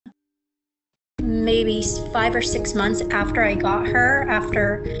maybe 5 or 6 months after I got her,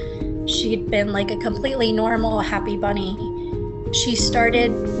 after she'd been like a completely normal, happy bunny, she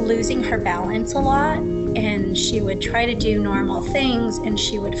started losing her balance a lot, and she would try to do normal things and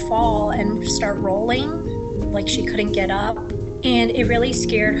she would fall and start rolling like she couldn't get up. And it really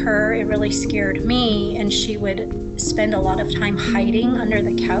scared her, it really scared me, and she would spend a lot of time hiding under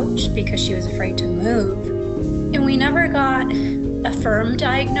the couch because she was afraid to move. And we never got a firm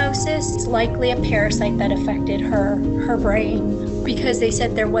diagnosis. It's likely a parasite that affected her brain, because they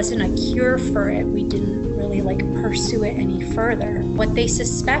said there wasn't a cure for it. We didn't really pursue it any further. What they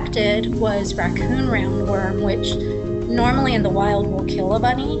suspected was raccoon roundworm, which normally in the wild will kill a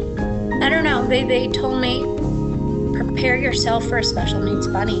bunny. I don't know, they told me, prepare yourself for a special needs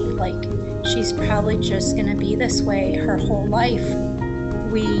bunny. She's probably just gonna be this way her whole life.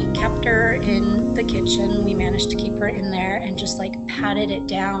 We kept her in the kitchen. We managed to keep her in there and just patted it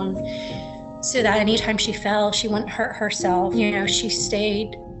down so that anytime she fell, she wouldn't hurt herself. She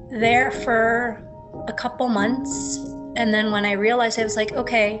stayed there for a couple months. And then when I realized, I was like,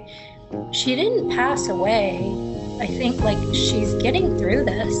 okay, she didn't pass away. I think she's getting through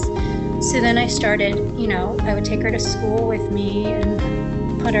this. So then I started, I would take her to school with me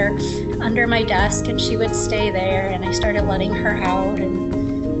and put her under my desk and she would stay there. And I started letting her out and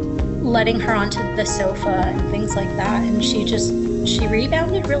letting her onto the sofa and things like that. And she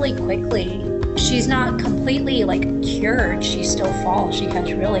rebounded really quickly. She's not completely cured. She still falls. She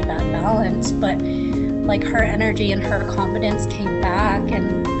has really bad balance, but her energy and her confidence came back.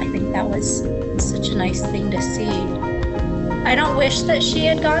 And I think that was such a nice thing to see. I don't wish that she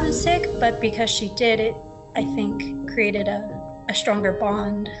had gotten sick, but because she did, it, I think, created a stronger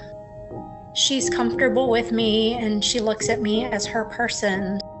bond. She's comfortable with me and she looks at me as her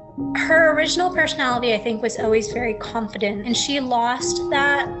person. Her original personality, I think, was always very confident, and she lost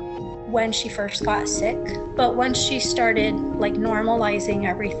that when she first got sick. But once she started normalizing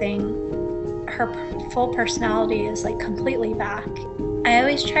everything, her full personality is completely back. I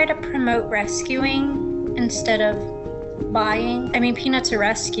always try to promote rescuing instead of buying. I mean, Peanut's a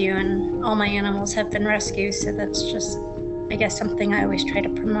rescue and all my animals have been rescued, so that's just, I guess, something I always try to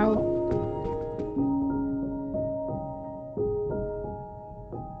promote.